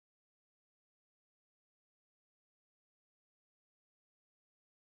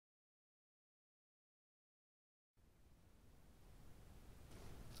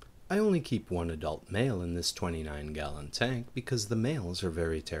I only keep one adult male in this 29-gallon tank because the males are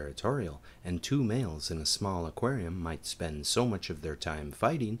very territorial, and 2 males in a small aquarium might spend so much of their time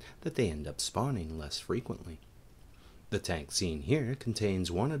fighting that they end up spawning less frequently. The tank seen here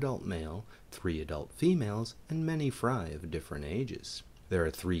contains 1 adult male, 3 adult females, and many fry of different ages. There are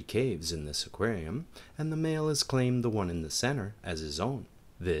 3 caves in this aquarium, and the male has claimed the one in the center as his own.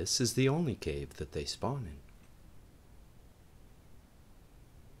 This is the only cave that they spawn in.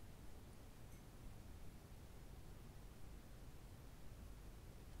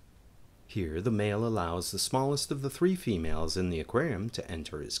 Here the male allows the smallest of the 3 females in the aquarium to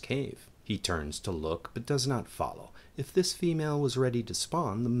enter his cave. He turns to look but does not follow. If this female was ready to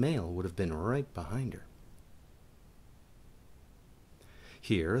spawn, the male would have been right behind her.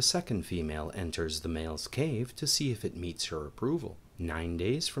 Here a second female enters the male's cave to see if it meets her approval. 9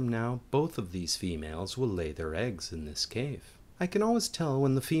 days from now, both of these females will lay their eggs in this cave. I can always tell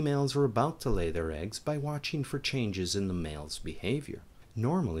when the females are about to lay their eggs by watching for changes in the male's behavior.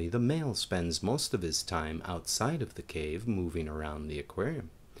 Normally, the male spends most of his time outside of the cave moving around the aquarium.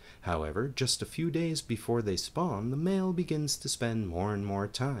 However, just a few days before they spawn, the male begins to spend more and more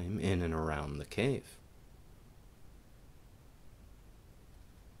time in and around the cave.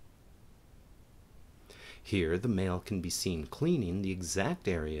 Here, the male can be seen cleaning the exact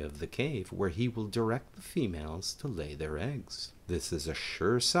area of the cave where he will direct the females to lay their eggs. This is a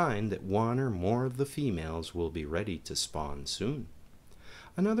sure sign that 1 or more of the females will be ready to spawn soon.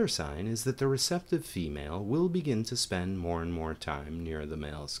 Another sign is that the receptive female will begin to spend more and more time near the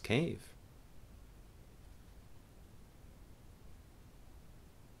male's cave.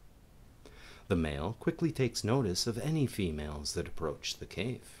 The male quickly takes notice of any females that approach the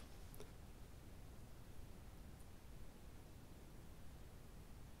cave.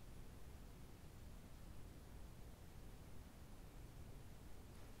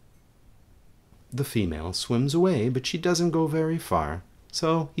 The female swims away, but she doesn't go very far,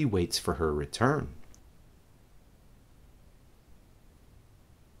 so he waits for her return.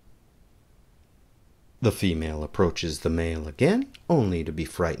 The female approaches the male again, only to be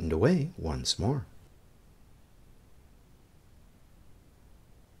frightened away once more.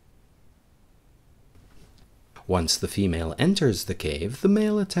 Once the female enters the cave, the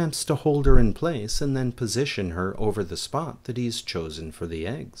male attempts to hold her in place and then position her over the spot that he has chosen for the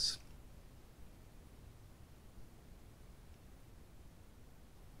eggs.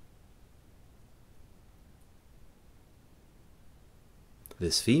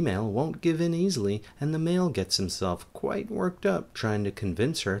 This female won't give in easily, and the male gets himself quite worked up trying to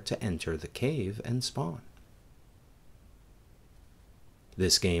convince her to enter the cave and spawn.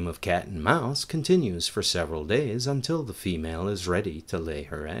 This game of cat and mouse continues for several days until the female is ready to lay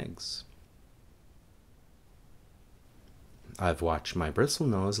her eggs. I've watched my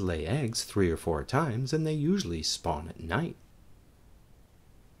bristlenose lay eggs 3 or 4 times, and they usually spawn at night.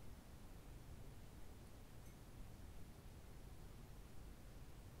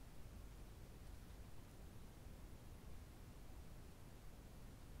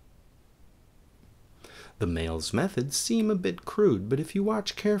 The male's methods seem a bit crude, but if you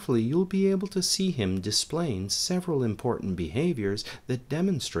watch carefully, you'll be able to see him displaying several important behaviors that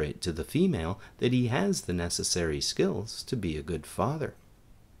demonstrate to the female that he has the necessary skills to be a good father.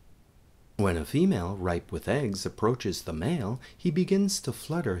 When a female ripe with eggs approaches the male, he begins to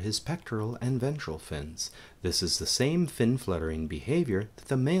flutter his pectoral and ventral fins. This is the same fin fluttering behavior that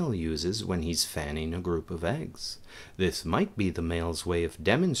the male uses when he's fanning a group of eggs. This might be the male's way of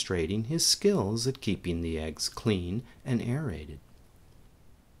demonstrating his skills at keeping the eggs clean and aerated.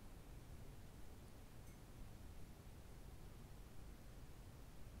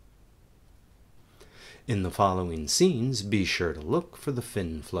 In the following scenes, be sure to look for the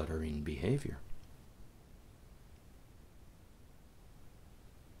fin fluttering behavior.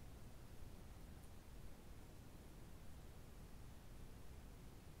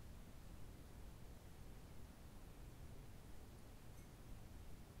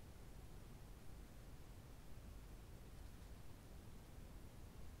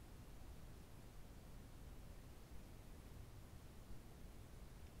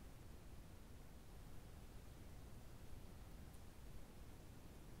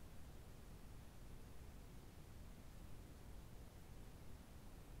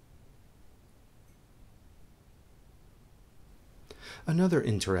 Another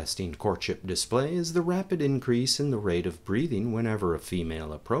interesting courtship display is the rapid increase in the rate of breathing whenever a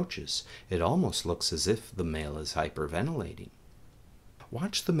female approaches. It almost looks as if the male is hyperventilating.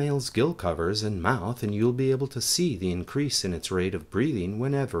 Watch the male's gill covers and mouth and you'll be able to see the increase in its rate of breathing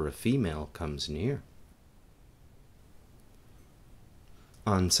whenever a female comes near.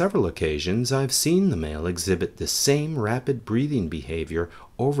 On several occasions, I've seen the male exhibit the same rapid breathing behavior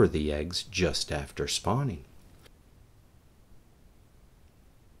over the eggs just after spawning.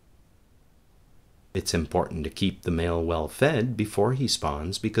 It's important to keep the male well fed before he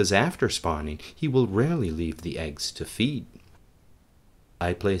spawns because after spawning, he will rarely leave the eggs to feed.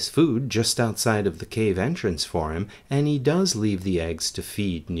 I place food just outside of the cave entrance for him, and he does leave the eggs to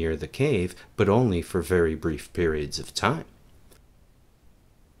feed near the cave, but only for very brief periods of time.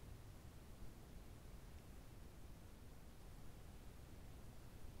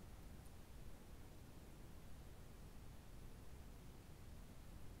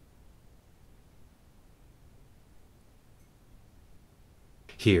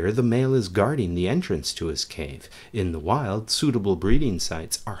 Here, the male is guarding the entrance to his cave. In the wild, suitable breeding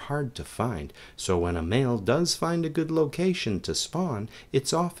sites are hard to find, so when a male does find a good location to spawn,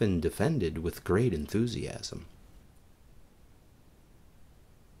 it's often defended with great enthusiasm.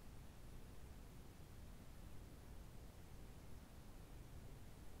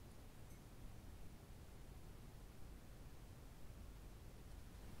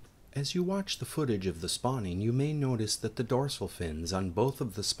 As you watch the footage of the spawning, you may notice that the dorsal fins on both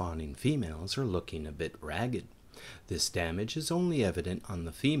of the spawning females are looking a bit ragged. This damage is only evident on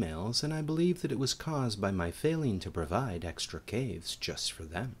the females, and I believe that it was caused by my failing to provide extra caves just for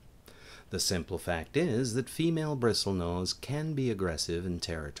them. The simple fact is that female bristlenose can be aggressive and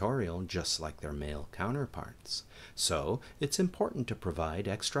territorial just like their male counterparts. So, it's important to provide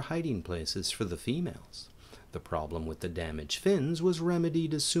extra hiding places for the females. The problem with the damaged fins was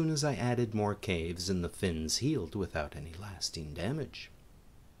remedied as soon as I added more caves and the fins healed without any lasting damage.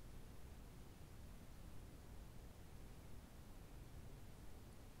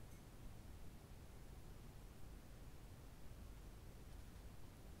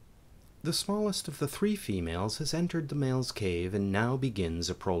 The smallest of the 3 females has entered the male's cave and now begins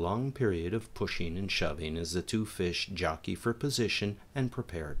a prolonged period of pushing and shoving as the 2 fish jockey for position and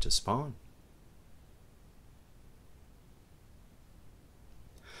prepare to spawn.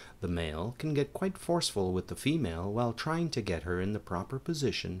 The male can get quite forceful with the female while trying to get her in the proper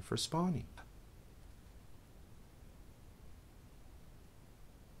position for spawning.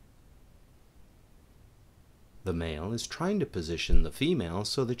 The male is trying to position the female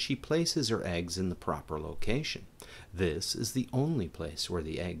so that she places her eggs in the proper location. This is the only place where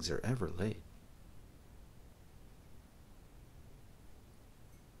the eggs are ever laid.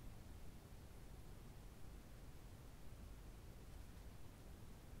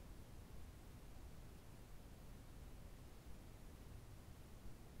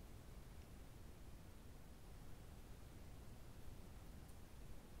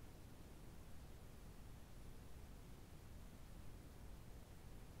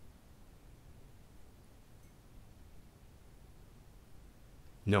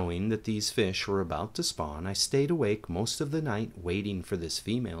 Knowing that these fish were about to spawn, I stayed awake most of the night waiting for this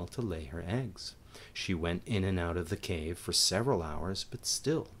female to lay her eggs. She went in and out of the cave for several hours, but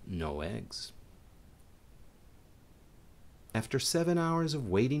still no eggs. After 7 hours of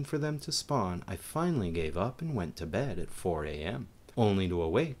waiting for them to spawn, I finally gave up and went to bed at 4 a.m., only to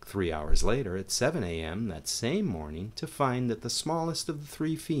awake 3 hours later at 7 a.m. that same morning to find that the smallest of the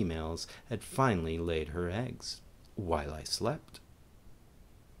 3 females had finally laid her eggs, while I slept.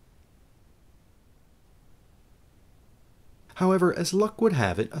 However, as luck would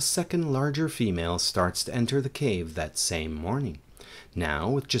have it, a second larger female starts to enter the cave that same morning. Now,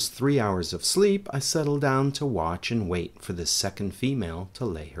 with just 3 hours of sleep, I settle down to watch and wait for this second female to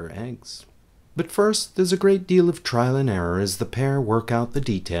lay her eggs. But first, there's a great deal of trial and error as the pair work out the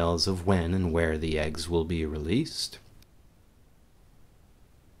details of when and where the eggs will be released.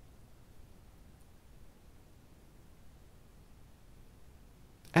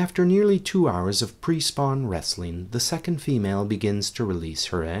 After nearly 2 hours of pre-spawn wrestling, the second female begins to release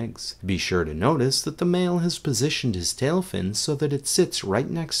her eggs. Be sure to notice that the male has positioned his tail fin so that it sits right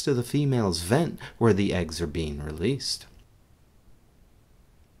next to the female's vent where the eggs are being released.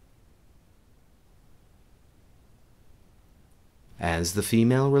 As the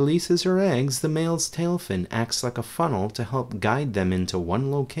female releases her eggs, the male's tail fin acts like a funnel to help guide them into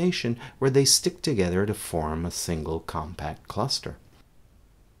one location where they stick together to form a single compact cluster.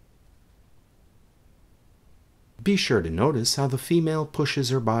 Be sure to notice how the female pushes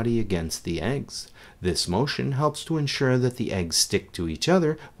her body against the eggs. This motion helps to ensure that the eggs stick to each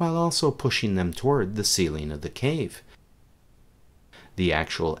other while also pushing them toward the ceiling of the cave. The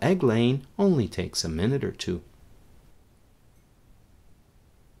actual egg laying only takes a minute or 2.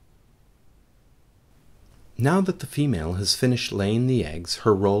 Now that the female has finished laying the eggs,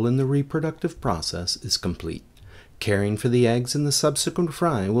 her role in the reproductive process is complete. Caring for the eggs and the subsequent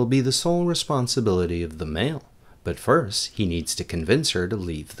fry will be the sole responsibility of the male, but first he needs to convince her to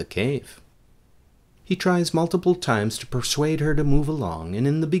leave the cave. He tries multiple times to persuade her to move along, and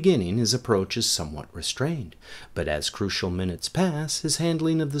in the beginning his approach is somewhat restrained, but as crucial minutes pass, his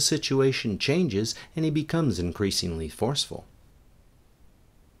handling of the situation changes and he becomes increasingly forceful.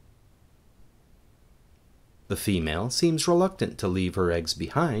 The female seems reluctant to leave her eggs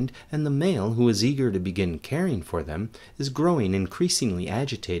behind, and the male, who is eager to begin caring for them, is growing increasingly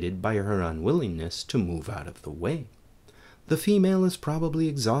agitated by her unwillingness to move out of the way. The female is probably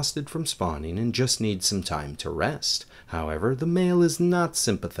exhausted from spawning and just needs some time to rest. However, the male is not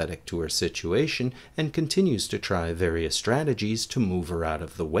sympathetic to her situation and continues to try various strategies to move her out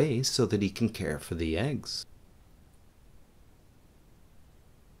of the way so that he can care for the eggs.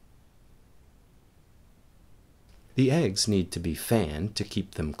 The eggs need to be fanned to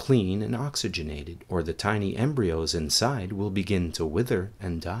keep them clean and oxygenated, or the tiny embryos inside will begin to wither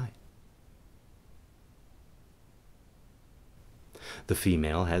and die. The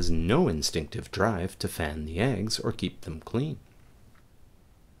female has no instinctive drive to fan the eggs or keep them clean.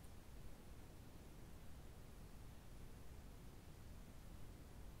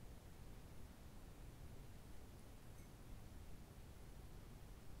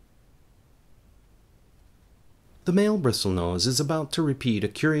 The male bristlenose is about to repeat a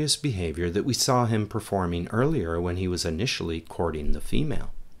curious behavior that we saw him performing earlier when he was initially courting the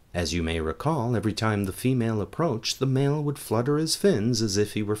female. As you may recall, every time the female approached, the male would flutter his fins as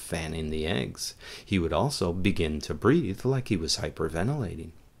if he were fanning the eggs. He would also begin to breathe like he was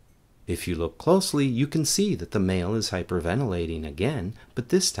hyperventilating. If you look closely, you can see that the male is hyperventilating again, but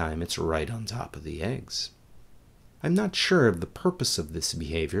this time it's right on top of the eggs. I'm not sure of the purpose of this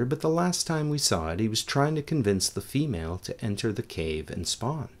behavior, but the last time we saw it, he was trying to convince the female to enter the cave and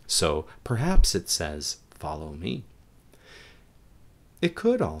spawn. So perhaps it says, "Follow me." It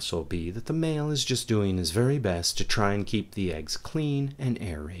could also be that the male is just doing his very best to try and keep the eggs clean and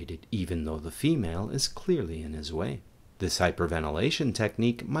aerated, even though the female is clearly in his way. This hyperventilation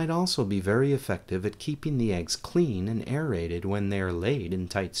technique might also be very effective at keeping the eggs clean and aerated when they are laid in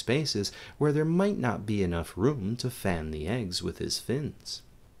tight spaces where there might not be enough room to fan the eggs with his fins.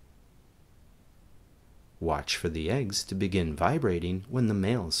 Watch for the eggs to begin vibrating when the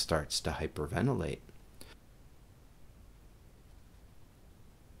male starts to hyperventilate.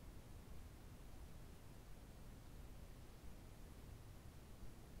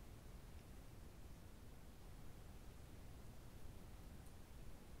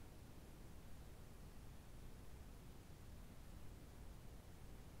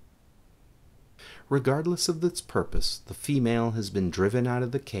 Regardless of its purpose, the female has been driven out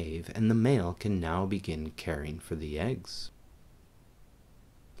of the cave and the male can now begin caring for the eggs.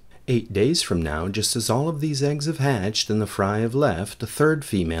 8 days from now, just as all of these eggs have hatched and the fry have left, a third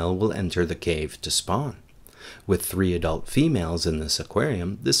female will enter the cave to spawn. With 3 adult females in this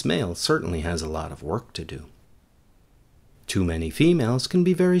aquarium, this male certainly has a lot of work to do. Too many females can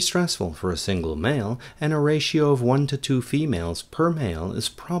be very stressful for a single male, and a ratio of 1 to 2 females per male is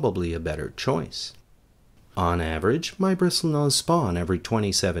probably a better choice. On average, my bristlenose spawn every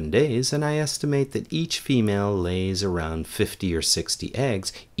 27 days, and I estimate that each female lays around 50 or 60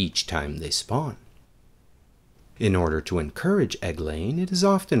 eggs each time they spawn. In order to encourage egg laying, it is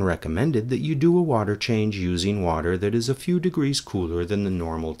often recommended that you do a water change using water that is a few degrees cooler than the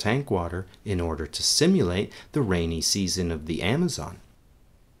normal tank water in order to simulate the rainy season of the Amazon.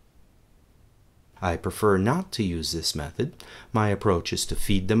 I prefer not to use this method. My approach is to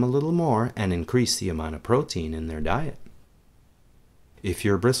feed them a little more and increase the amount of protein in their diet. If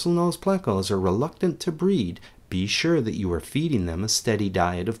your bristlenose plecos are reluctant to breed, be sure that you are feeding them a steady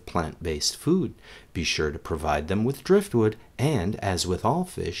diet of plant-based food. Be sure to provide them with driftwood, and, as with all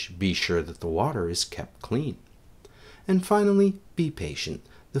fish, be sure that the water is kept clean. And finally, be patient.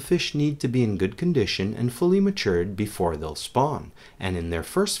 The fish need to be in good condition and fully matured before they'll spawn, and in their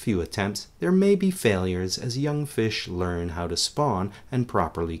first few attempts there may be failures as young fish learn how to spawn and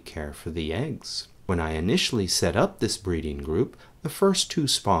properly care for the eggs. When I initially set up this breeding group, the first 2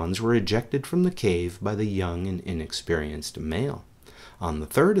 spawns were ejected from the cave by the young and inexperienced male. On the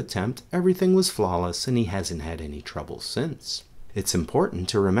 3rd attempt, everything was flawless and he hasn't had any trouble since. It's important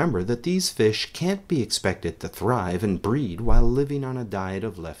to remember that these fish can't be expected to thrive and breed while living on a diet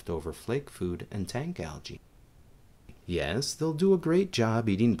of leftover flake food and tank algae. Yes, they'll do a great job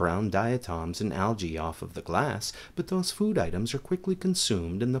eating brown diatoms and algae off of the glass, but those food items are quickly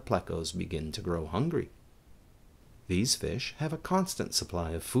consumed and the plecos begin to grow hungry. These fish have a constant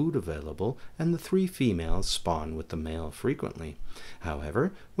supply of food available, and the 3 females spawn with the male frequently.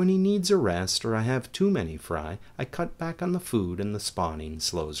 However, when he needs a rest or I have too many fry, I cut back on the food and the spawning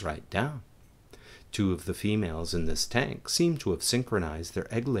slows right down. 2 of the females in this tank seem to have synchronized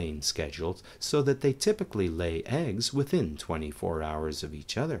their egg-laying schedules so that they typically lay eggs within 24 hours of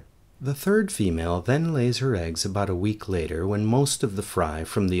each other. The 3rd female then lays her eggs about a week later when most of the fry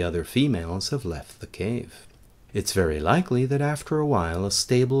from the other females have left the cave. It's very likely that after a while a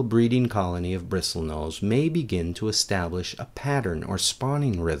stable breeding colony of bristlenose may begin to establish a pattern or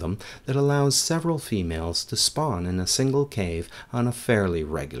spawning rhythm that allows several females to spawn in a single cave on a fairly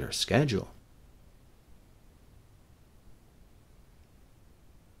regular schedule.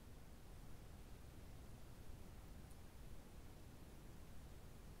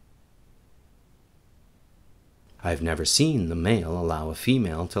 I've never seen the male allow a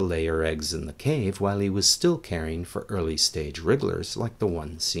female to lay her eggs in the cave while he was still caring for early-stage wrigglers like the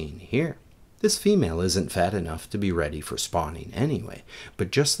one seen here. This female isn't fat enough to be ready for spawning anyway, but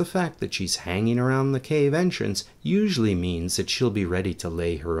just the fact that she's hanging around the cave entrance usually means that she'll be ready to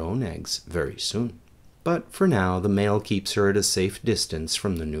lay her own eggs very soon. But for now, the male keeps her at a safe distance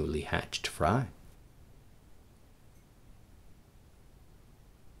from the newly hatched fry.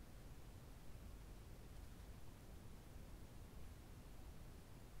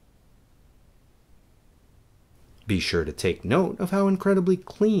 Be sure to take note of how incredibly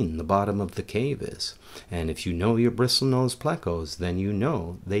clean the bottom of the cave is. And if you know your Bristlenose Plecos, then you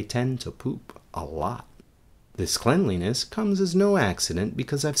know they tend to poop a lot. This cleanliness comes as no accident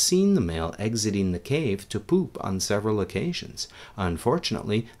because I've seen the male exiting the cave to poop on several occasions.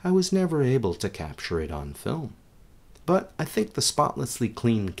 Unfortunately, I was never able to capture it on film. But I think the spotlessly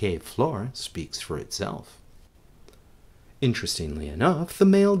clean cave floor speaks for itself. Interestingly enough, the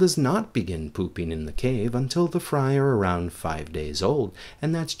male does not begin pooping in the cave until the fry are around 5 days old,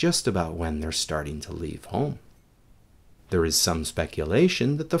 and that's just about when they're starting to leave home. There is some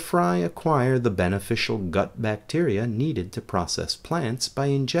speculation that the fry acquire the beneficial gut bacteria needed to process plants by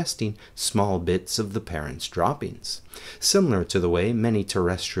ingesting small bits of the parent's droppings, similar to the way many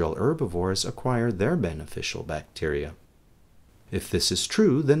terrestrial herbivores acquire their beneficial bacteria. If this is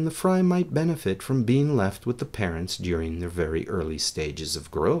true, then the fry might benefit from being left with the parents during their very early stages of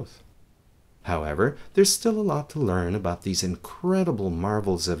growth. However, there's still a lot to learn about these incredible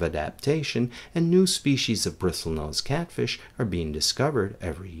marvels of adaptation, and new species of bristlenose catfish are being discovered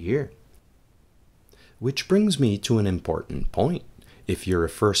every year. Which brings me to an important point. If you're a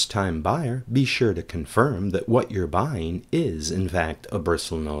first-time buyer, be sure to confirm that what you're buying is, in fact, a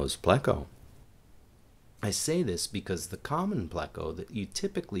Bristlenose Pleco. I say this because the common pleco that you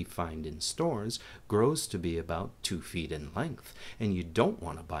typically find in stores grows to be about 2 feet in length, and you don't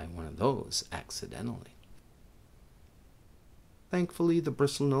want to buy one of those accidentally. Thankfully, the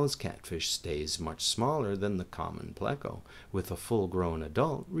bristlenose catfish stays much smaller than the common pleco, with a full-grown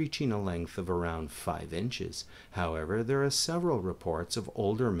adult reaching a length of around 5 inches. However, there are several reports of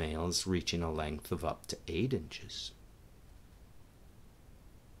older males reaching a length of up to 8 inches.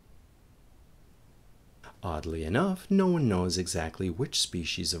 Oddly enough, no one knows exactly which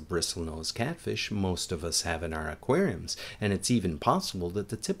species of bristlenose catfish most of us have in our aquariums, and it's even possible that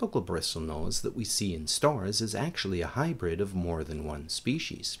the typical bristlenose that we see in stores is actually a hybrid of more than one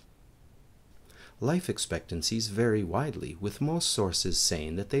species. Life expectancies vary widely, with most sources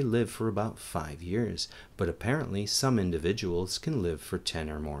saying that they live for about 5 years, but apparently some individuals can live for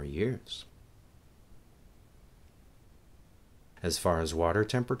 10 or more years. As far as water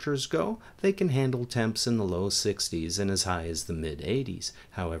temperatures go, they can handle temps in the low 60s and as high as the mid 80s.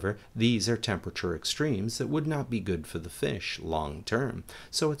 However, these are temperature extremes that would not be good for the fish long term,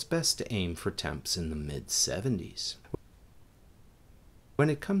 so it's best to aim for temps in the mid 70s.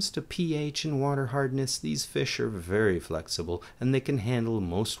 When it comes to pH and water hardness, these fish are very flexible and they can handle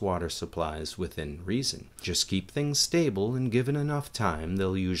most water supplies within reason. Just keep things stable, and given enough time,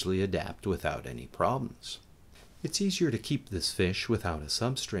 they'll usually adapt without any problems. It's easier to keep this fish without a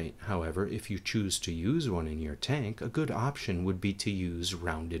substrate. However, if you choose to use one in your tank, a good option would be to use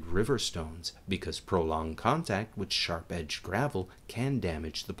rounded river stones, because prolonged contact with sharp-edged gravel can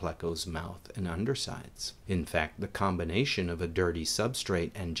damage the pleco's mouth and undersides. In fact, the combination of a dirty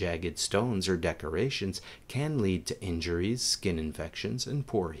substrate and jagged stones or decorations can lead to injuries, skin infections, and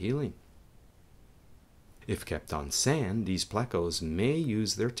poor healing. If kept on sand, these plecos may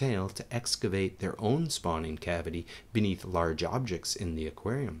use their tail to excavate their own spawning cavity beneath large objects in the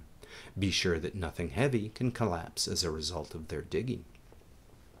aquarium. Be sure that nothing heavy can collapse as a result of their digging.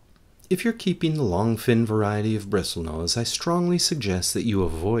 If you're keeping the long fin variety of bristlenose, I strongly suggest that you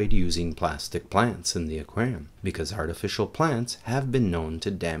avoid using plastic plants in the aquarium, because artificial plants have been known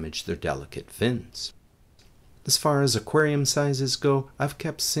to damage their delicate fins. As far as aquarium sizes go, I've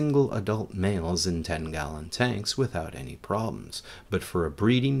kept single adult males in 10-gallon tanks without any problems, but for a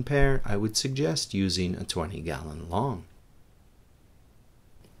breeding pair, I would suggest using a 20-gallon long.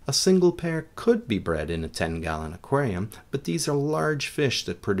 A single pair could be bred in a 10-gallon aquarium, but these are large fish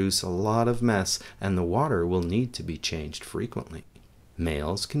that produce a lot of mess, and the water will need to be changed frequently.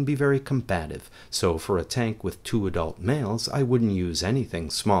 Males can be very combative, so for a tank with 2 adult males, I wouldn't use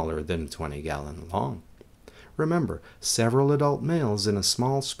anything smaller than a 20-gallon long. Remember, several adult males in a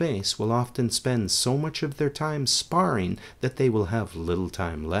small space will often spend so much of their time sparring that they will have little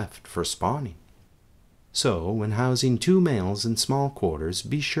time left for spawning. So, when housing 2 males in small quarters,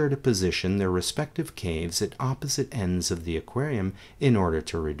 be sure to position their respective caves at opposite ends of the aquarium in order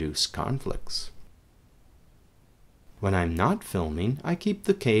to reduce conflicts. When I'm not filming, I keep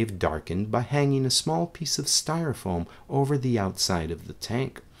the cave darkened by hanging a small piece of styrofoam over the outside of the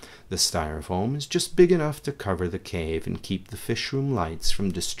tank. The styrofoam is just big enough to cover the cave and keep the fish room lights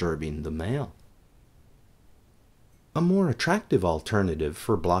from disturbing the male. A more attractive alternative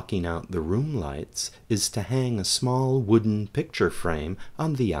for blocking out the room lights is to hang a small wooden picture frame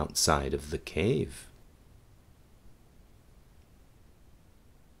on the outside of the cave.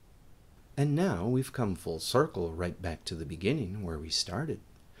 And now we've come full circle right back to the beginning where we started.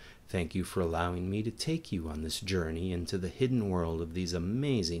 Thank you for allowing me to take you on this journey into the hidden world of these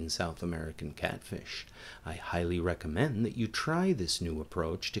amazing South American catfish. I highly recommend that you try this new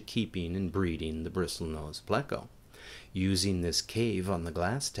approach to keeping and breeding the Bristlenose Pleco. Using this cave on the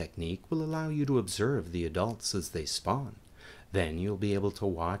glass technique will allow you to observe the adults as they spawn. Then you'll be able to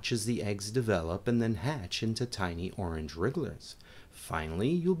watch as the eggs develop and then hatch into tiny orange wrigglers. Finally,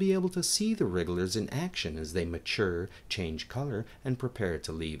 you'll be able to see the wrigglers in action as they mature, change color, and prepare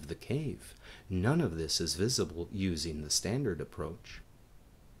to leave the cave. None of this is visible using the standard approach.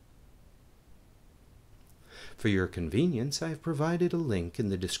 For your convenience, I have provided a link in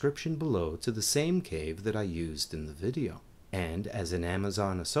the description below to the same cave that I used in the video. And as an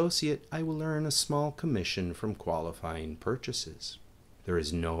Amazon associate, I will earn a small commission from qualifying purchases. There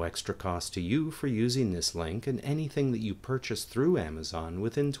is no extra cost to you for using this link, and anything that you purchase through Amazon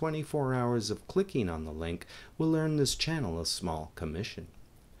within 24 hours of clicking on the link will earn this channel a small commission.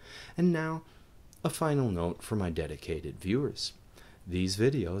 And now, a final note for my dedicated viewers. These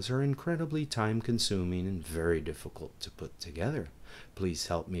videos are incredibly time-consuming and very difficult to put together. Please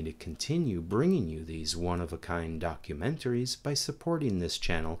help me to continue bringing you these one-of-a-kind documentaries by supporting this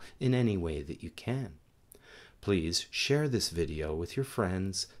channel in any way that you can. Please share this video with your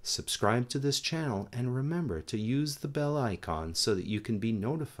friends, subscribe to this channel, and remember to use the bell icon so that you can be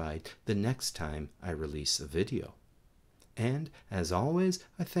notified the next time I release a video. And, as always,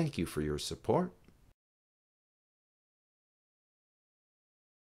 I thank you for your support.